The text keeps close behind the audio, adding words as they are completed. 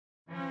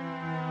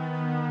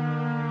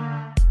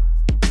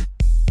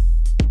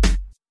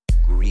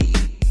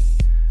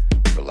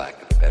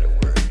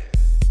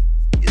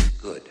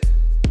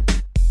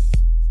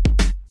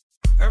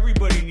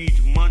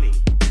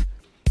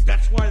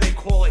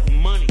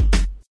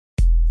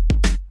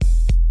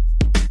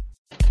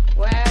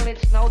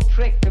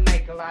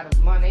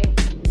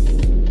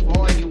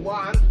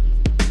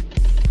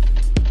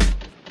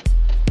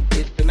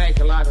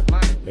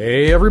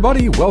Hey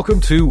everybody,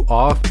 welcome to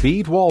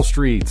Offbeat Wall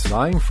Street.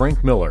 I'm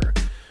Frank Miller.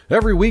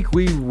 Every week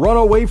we run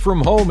away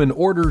from home in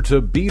order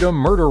to beat a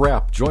murder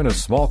rap, join a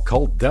small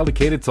cult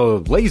dedicated to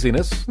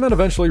laziness, and then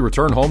eventually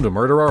return home to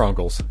murder our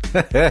uncles.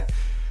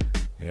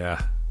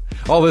 Yeah.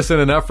 All this in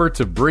an effort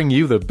to bring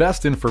you the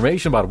best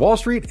information about Wall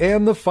Street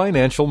and the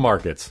financial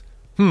markets.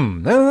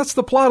 That's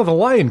the plot of The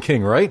Lion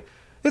King, right?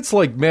 It's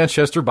like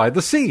Manchester by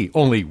the Sea,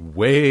 only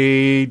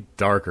way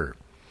darker.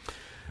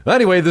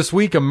 Anyway, this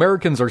week,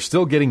 Americans are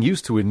still getting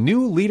used to a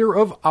new leader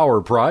of our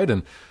pride,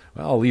 and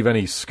I'll leave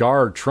any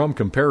scarred Trump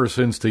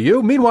comparisons to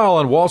you. Meanwhile,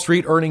 on Wall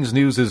Street, earnings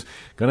news is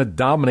going to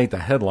dominate the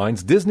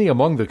headlines. Disney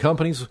among the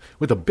companies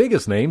with the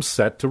biggest names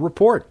set to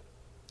report.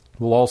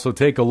 We'll also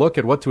take a look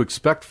at what to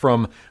expect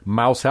from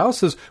Mouse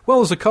House, as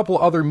well as a couple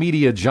other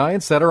media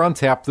giants that are on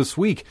tap this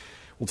week.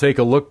 We'll take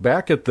a look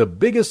back at the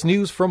biggest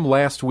news from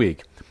last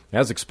week.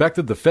 As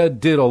expected, the Fed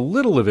did a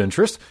little of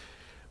interest,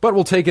 but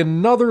we'll take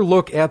another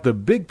look at the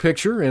big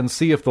picture and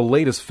see if the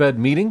latest Fed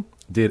meeting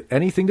did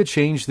anything to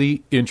change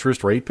the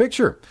interest rate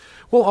picture.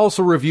 We'll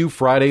also review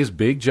Friday's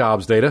big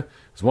jobs data. It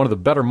was one of the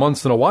better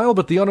months in a while,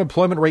 but the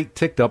unemployment rate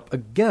ticked up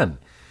again.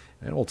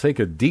 And we'll take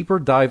a deeper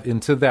dive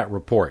into that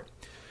report.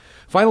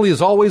 Finally,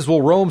 as always,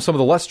 we'll roam some of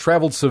the less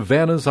traveled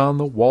savannas on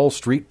the Wall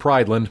Street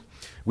Prideland.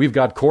 We've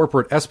got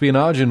corporate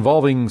espionage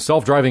involving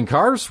self-driving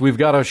cars. We've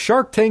got a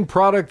Shark Tank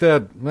product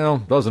that,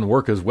 doesn't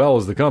work as well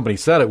as the company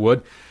said it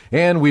would.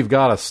 And we've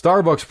got a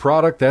Starbucks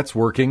product that's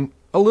working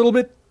a little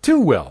bit too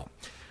well.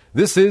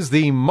 This is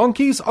the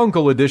Monkey's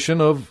Uncle edition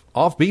of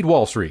Offbeat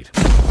Wall Street.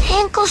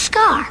 Hey, Uncle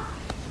Scar,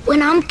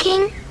 when I'm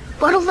king,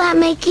 what'll that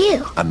make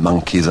you? A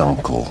monkey's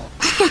uncle.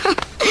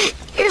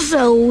 You're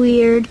so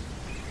weird.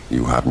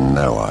 You have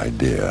no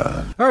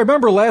idea. All right,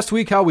 remember last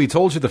week how we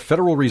told you the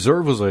Federal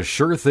Reserve was a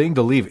sure thing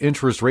to leave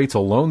interest rates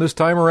alone this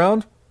time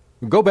around?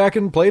 Go back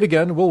and play it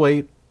again. We'll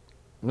wait.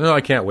 No,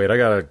 I can't wait. I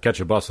got to catch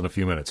a bus in a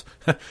few minutes.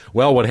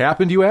 Well, what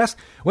happened, you ask?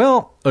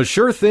 Well, a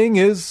sure thing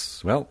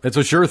is, it's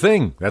a sure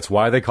thing. That's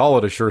why they call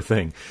it a sure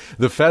thing.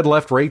 The Fed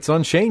left rates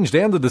unchanged,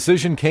 and the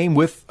decision came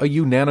with a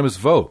unanimous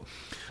vote.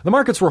 The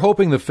markets were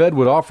hoping the Fed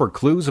would offer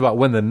clues about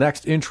when the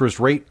next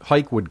interest rate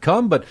hike would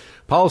come, but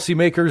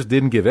policymakers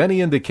didn't give any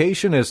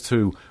indication as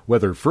to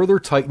whether further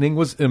tightening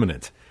was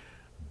imminent.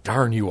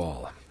 Darn you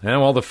all. And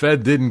while the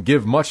Fed didn't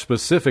give much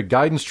specific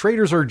guidance,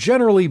 traders are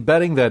generally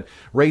betting that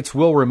rates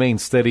will remain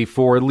steady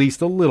for at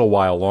least a little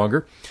while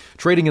longer.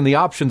 Trading in the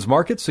options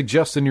market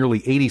suggests a nearly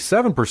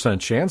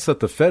 87% chance that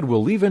the Fed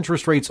will leave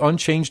interest rates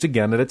unchanged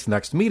again at its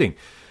next meeting.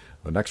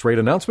 The next rate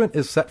announcement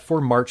is set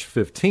for March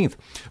 15th.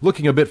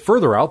 Looking a bit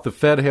further out, the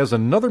Fed has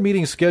another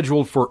meeting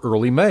scheduled for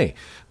early May.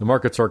 The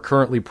markets are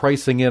currently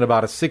pricing in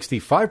about a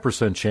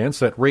 65% chance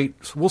that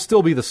rates will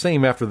still be the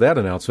same after that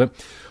announcement.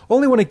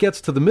 Only when it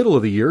gets to the middle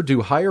of the year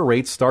do higher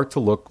rates start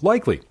to look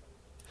likely.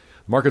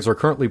 Markets are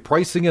currently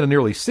pricing in a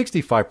nearly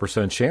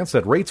 65% chance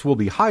that rates will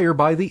be higher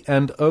by the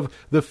end of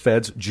the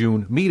Fed's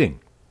June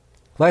meeting.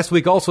 Last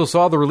week also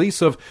saw the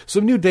release of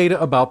some new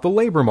data about the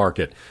labor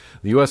market.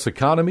 The U.S.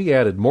 economy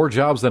added more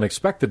jobs than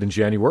expected in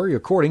January,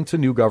 according to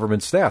new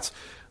government stats.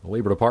 The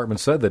Labor Department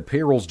said that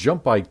payrolls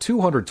jumped by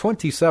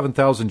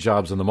 227,000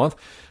 jobs in the month.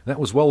 That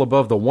was well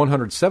above the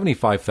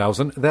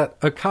 175,000 that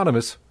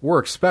economists were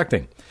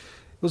expecting.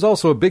 It was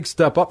also a big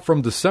step up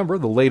from December.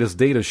 The latest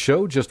data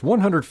show just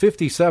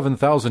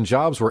 157,000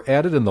 jobs were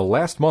added in the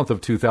last month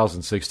of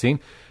 2016.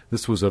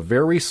 This was a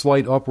very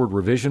slight upward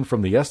revision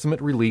from the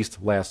estimate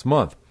released last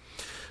month.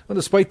 And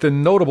despite the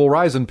notable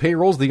rise in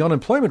payrolls, the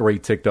unemployment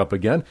rate ticked up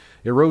again.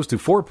 It rose to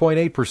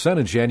 4.8%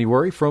 in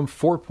January from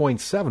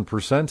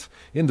 4.7%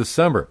 in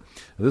December.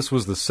 This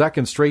was the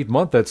second straight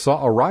month that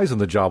saw a rise in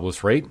the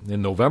jobless rate.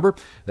 In November,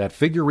 that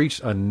figure reached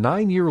a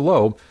 9-year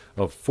low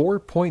of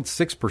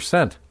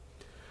 4.6%.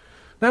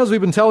 Now, as we've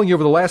been telling you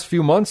over the last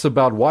few months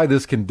about why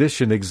this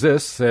condition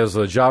exists, as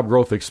job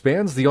growth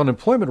expands, the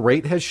unemployment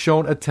rate has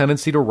shown a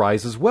tendency to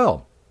rise as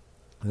well.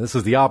 This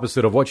is the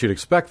opposite of what you'd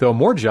expect, though.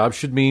 More jobs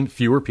should mean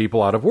fewer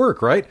people out of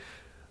work, right?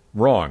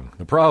 Wrong.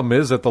 The problem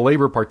is that the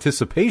labor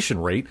participation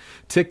rate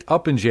ticked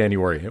up in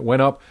January. It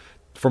went up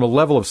from a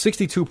level of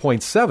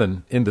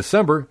 62.7 in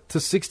December to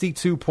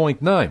 62.9.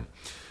 Now,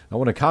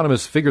 when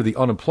economists figure the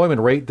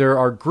unemployment rate, there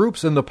are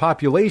groups in the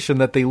population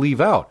that they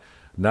leave out.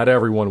 Not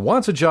everyone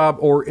wants a job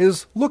or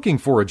is looking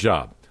for a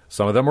job.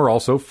 Some of them are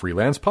also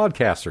freelance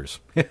podcasters.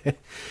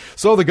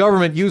 So the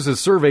government uses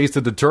surveys to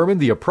determine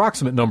the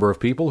approximate number of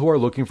people who are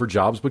looking for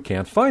jobs but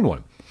can't find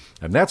one.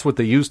 And that's what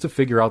they use to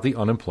figure out the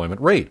unemployment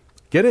rate.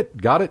 Get it?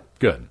 Got it?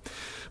 Good.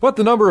 But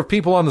the number of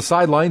people on the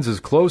sidelines is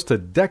close to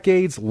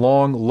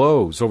decades-long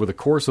lows. Over the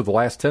course of the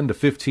last 10 to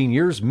 15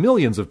 years,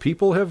 millions of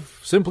people have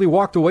simply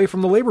walked away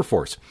from the labor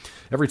force.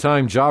 Every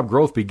time job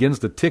growth begins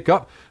to tick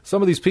up,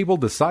 some of these people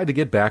decide to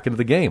get back into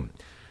the game.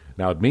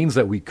 Now, it means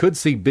that we could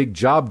see big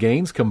job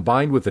gains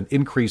combined with an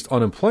increased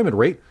unemployment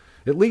rate,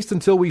 at least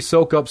until we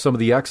soak up some of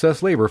the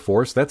excess labor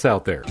force that's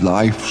out there.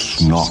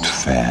 Life's not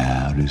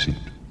fair, is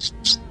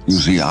it? You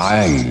see,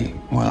 I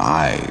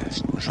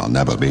shall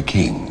never be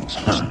king.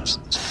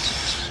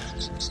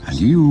 And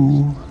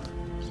you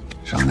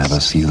shall never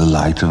see the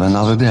light of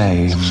another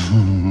day.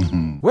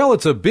 Well,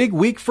 it's a big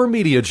week for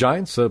media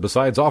giants.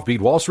 Besides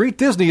Offbeat Wall Street,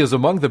 Disney is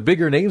among the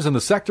bigger names in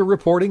the sector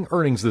reporting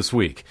earnings this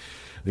week.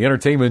 The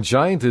entertainment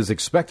giant is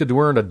expected to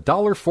earn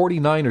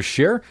 $1.49 a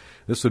share.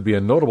 This would be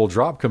a notable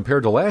drop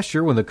compared to last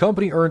year when the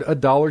company earned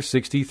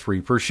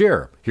 $1.63 per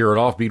share. Here at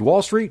Offbeat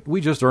Wall Street,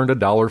 we just earned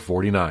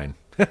 $1.49.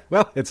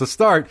 Well, it's a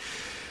start.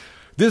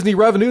 Disney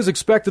revenue is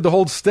expected to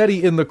hold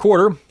steady in the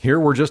quarter. Here,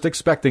 we're just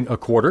expecting a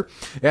quarter.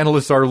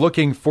 Analysts are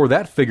looking for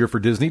that figure for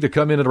Disney to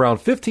come in at around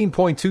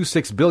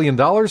 $15.26 billion.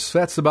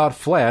 That's about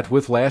flat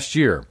with last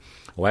year.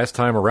 Last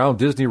time around,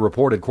 Disney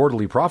reported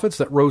quarterly profits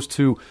that rose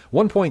to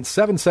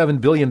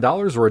 $1.77 billion,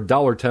 or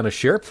 $1.10 a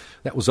share.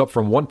 That was up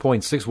from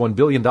 $1.61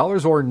 billion,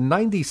 or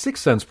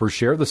 96 cents per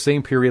share, the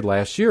same period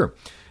last year.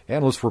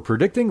 Analysts were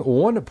predicting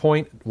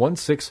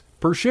 $1.16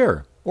 per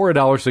share, or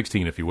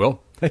 $1.16, if you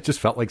will. It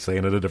just felt like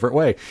saying it a different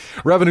way.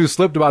 Revenue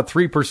slipped about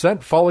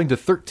 3%, falling to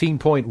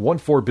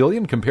 $13.14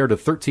 billion compared to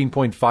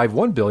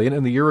 $13.51 billion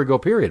in the year-ago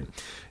period.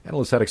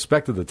 Analysts had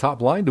expected the top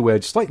line to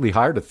edge slightly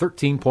higher to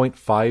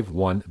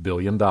 $13.51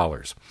 billion. All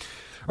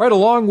right,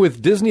 along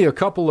with Disney, a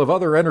couple of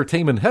other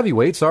entertainment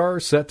heavyweights are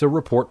set to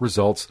report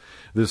results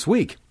this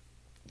week.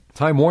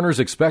 Time Warner's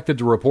expected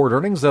to report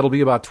earnings that'll be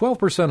about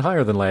 12%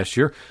 higher than last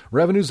year.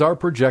 Revenues are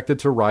projected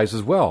to rise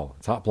as well.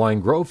 Top-line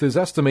growth is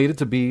estimated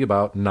to be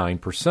about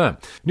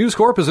 9%. News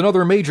Corp is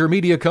another major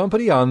media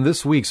company on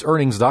this week's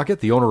earnings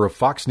docket, the owner of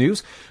Fox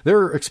News.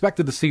 They're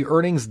expected to see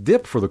earnings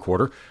dip for the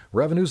quarter.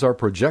 Revenues are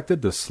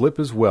projected to slip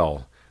as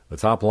well. The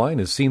top line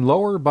is seen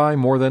lower by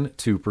more than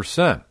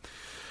 2%.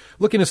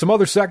 Looking at some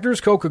other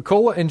sectors,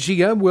 Coca-Cola and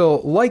GM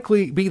will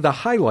likely be the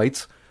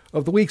highlights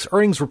of the week's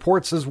earnings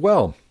reports as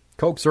well.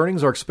 Coke's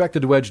earnings are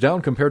expected to edge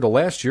down compared to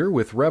last year,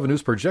 with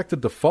revenues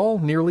projected to fall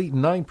nearly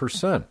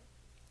 9%.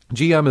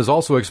 GM is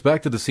also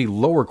expected to see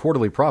lower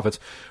quarterly profits.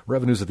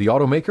 Revenues at the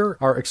automaker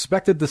are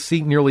expected to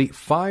see nearly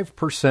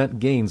 5%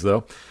 gains,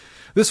 though.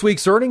 This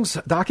week's earnings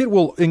docket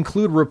will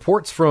include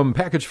reports from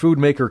packaged food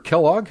maker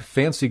Kellogg,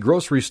 fancy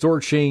grocery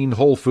store chain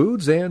Whole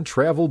Foods, and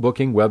travel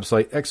booking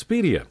website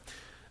Expedia.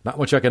 Not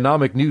much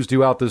economic news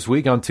due out this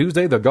week. On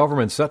Tuesday, the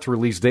government's set to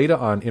release data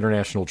on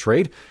international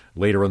trade.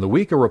 Later in the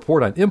week, a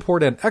report on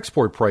import and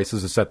export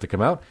prices is set to come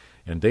out,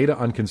 and data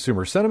on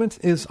consumer sentiment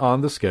is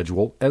on the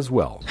schedule as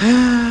well.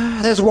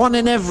 There's one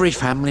in every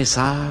family,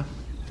 sire.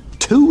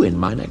 Two in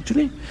mine,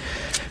 actually.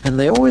 And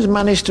they always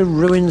manage to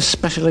ruin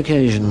special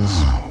occasions.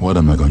 What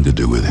am I going to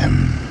do with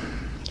him?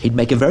 He'd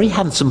make a very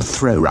handsome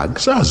throw rug.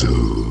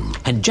 Zazu.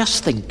 And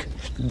just think,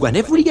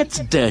 whenever he gets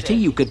dirty,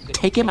 you could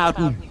take him out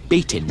and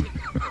beat him.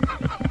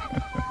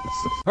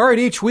 All right,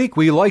 each week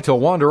we like to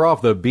wander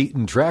off the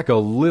beaten track a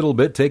little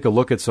bit, take a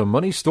look at some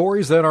money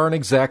stories that aren't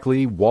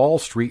exactly Wall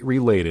Street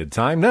related.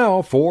 Time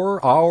now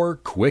for our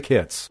quick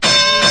hits.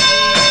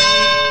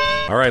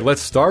 All right,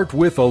 let's start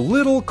with a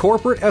little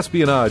corporate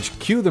espionage.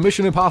 Cue the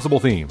Mission Impossible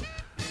theme.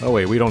 Oh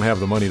wait, we don't have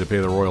the money to pay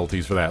the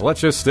royalties for that.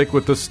 Let's just stick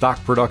with the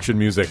stock production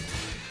music.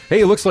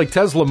 Hey, it looks like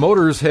Tesla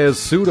Motors has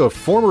sued a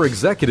former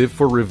executive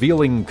for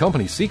revealing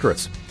company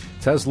secrets.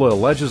 Tesla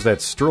alleges that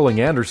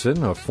Sterling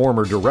Anderson, a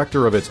former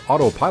director of its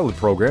autopilot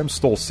program,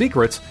 stole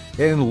secrets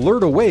and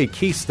lured away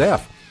key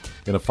staff.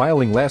 In a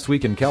filing last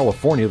week in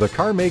California, the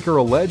car maker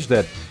alleged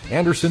that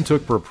Anderson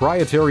took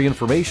proprietary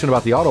information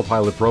about the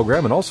autopilot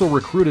program and also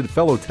recruited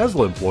fellow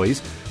Tesla employees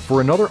for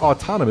another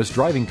autonomous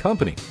driving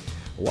company.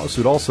 The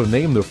lawsuit also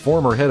named the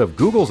former head of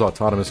Google's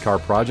autonomous car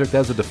project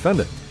as a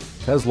defendant.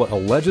 Tesla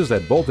alleges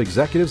that both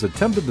executives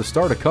attempted to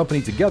start a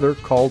company together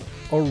called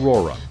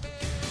Aurora.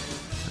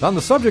 On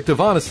the subject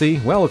of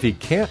honesty, well, if you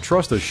can't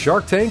trust a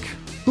Shark Tank,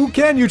 who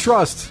can you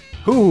trust?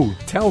 Who?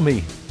 Tell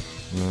me.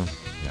 Yeah.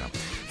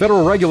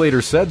 Federal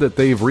regulators said that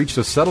they've reached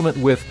a settlement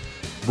with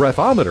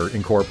Breathometer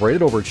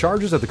Incorporated over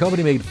charges that the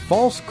company made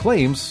false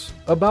claims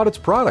about its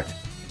product.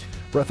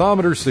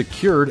 Breathometer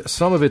secured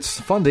some of its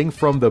funding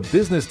from the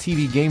business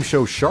TV game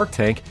show Shark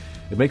Tank.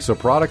 It makes a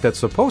product that's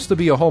supposed to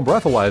be a home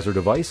breathalyzer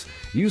device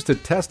used to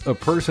test a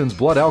person's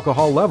blood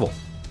alcohol level.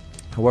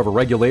 However,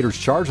 regulators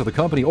charged that the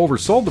company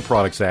oversold the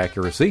product's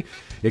accuracy.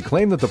 It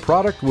claimed that the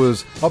product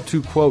was up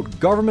to, quote,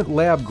 government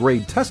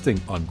lab-grade testing,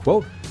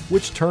 unquote,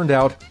 which turned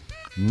out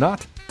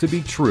not to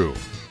be true.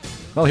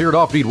 Well, here at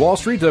Offbeat Wall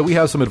Street, we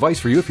have some advice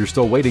for you if you're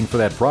still waiting for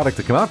that product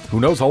to come out. Who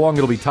knows how long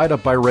it'll be tied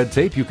up by red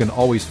tape? You can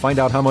always find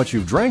out how much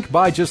you've drank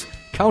by just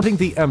counting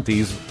the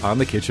empties on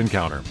the kitchen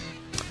counter.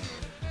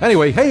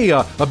 Anyway, hey,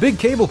 a big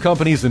cable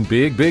company's in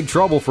big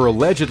trouble for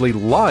allegedly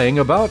lying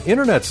about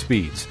internet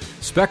speeds.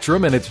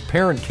 Spectrum and its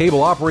parent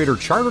cable operator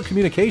Charter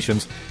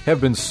Communications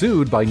have been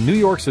sued by New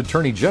York's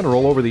Attorney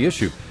General over the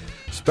issue.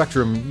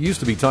 Spectrum used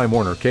to be Time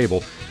Warner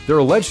Cable. They're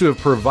alleged to have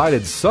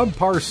provided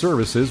subpar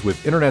services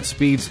with internet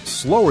speeds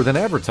slower than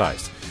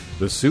advertised.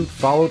 The suit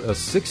followed a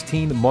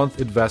 16-month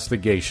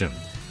investigation.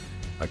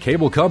 A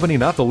cable company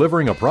not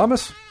delivering a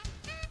promise?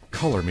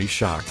 Color me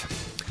shocked.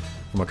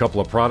 From a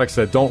couple of products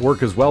that don't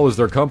work as well as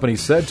their company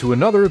said to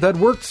another that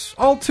works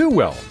all too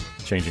well.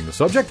 Changing the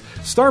subject,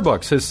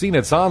 Starbucks has seen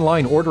its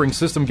online ordering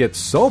system get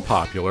so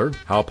popular.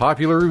 How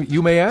popular,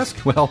 you may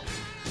ask? Well,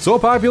 So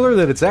popular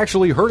that it's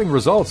actually hurting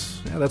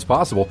results. Yeah, that's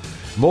possible.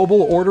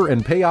 Mobile order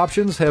and pay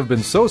options have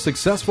been so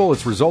successful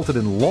it's resulted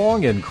in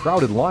long and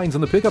crowded lines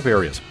in the pickup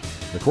areas.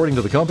 According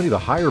to the company, the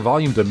higher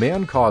volume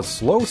demand caused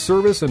slow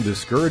service and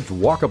discouraged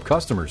walk-up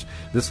customers.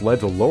 This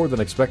led to lower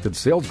than expected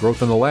sales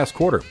growth in the last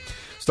quarter.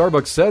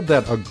 Starbucks said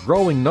that a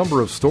growing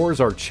number of stores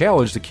are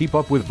challenged to keep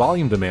up with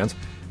volume demands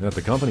and that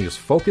the company is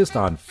focused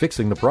on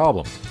fixing the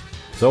problem.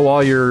 So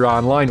while you're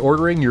online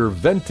ordering your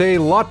venti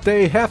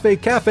latte half-a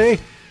cafe,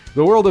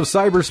 the world of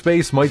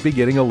cyberspace might be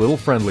getting a little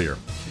friendlier.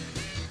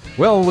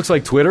 Well, it looks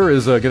like Twitter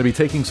is going to be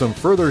taking some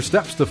further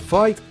steps to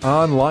fight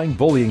online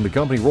bullying. The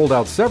company rolled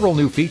out several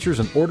new features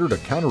in order to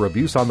counter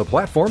abuse on the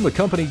platform. The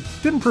company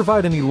didn't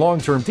provide any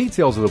long-term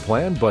details of the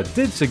plan, but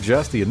did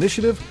suggest the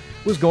initiative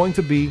was going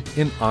to be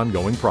an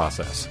ongoing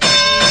process.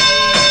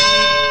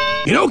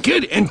 You know,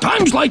 kid, in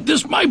times like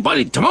this, my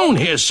buddy Timon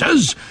here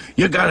says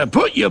you gotta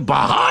put your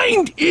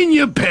behind in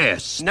your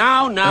past.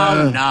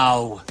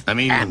 No.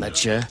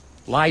 Amateur.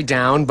 Lie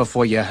down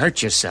before you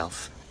hurt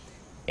yourself.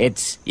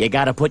 It's, you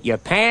gotta put your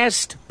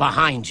past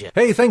behind you.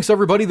 Hey, thanks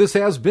everybody. This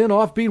has been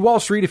Offbeat Wall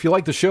Street. If you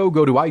like the show,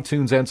 go to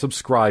iTunes and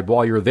subscribe.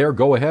 While you're there,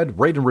 go ahead,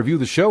 rate and review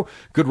the show.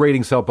 Good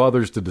ratings help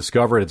others to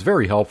discover it. It's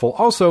very helpful.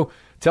 Also,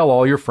 tell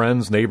all your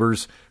friends,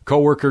 neighbors,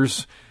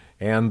 coworkers,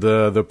 and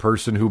the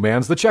person who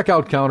mans the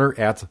checkout counter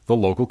at the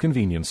local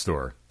convenience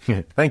store.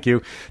 Thank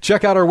you.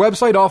 Check out our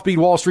website,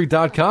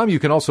 offbeatwallstreet.com. You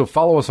can also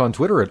follow us on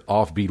Twitter at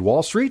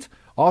offbeatwallstreet.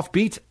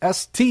 Offbeat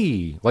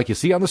ST, like you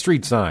see on the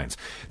street signs.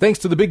 Thanks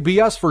to the Big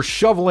BS for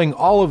shoveling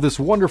all of this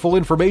wonderful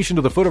information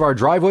to the foot of our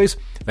driveways.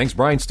 Thanks,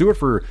 Brian Stewart,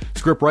 for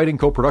script writing,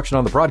 co-production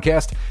on the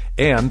broadcast.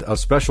 And a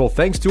special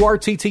thanks to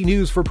RTT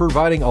News for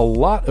providing a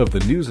lot of the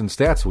news and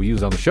stats we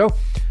use on the show.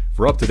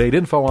 For up-to-date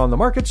info on the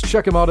markets,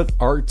 check them out at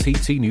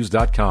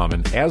rttnews.com.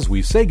 And as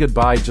we say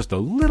goodbye, just a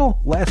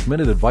little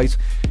last-minute advice.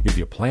 If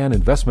you plan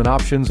investment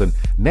options and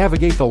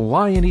navigate the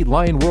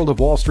lion-eat-lion world of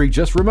Wall Street,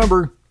 just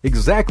remember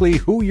exactly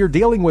who you're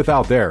dealing with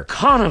out there.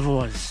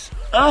 Carnivores.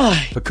 Ugh.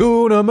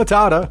 Hakuna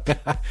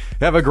Matata.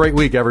 Have a great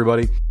week,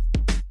 everybody.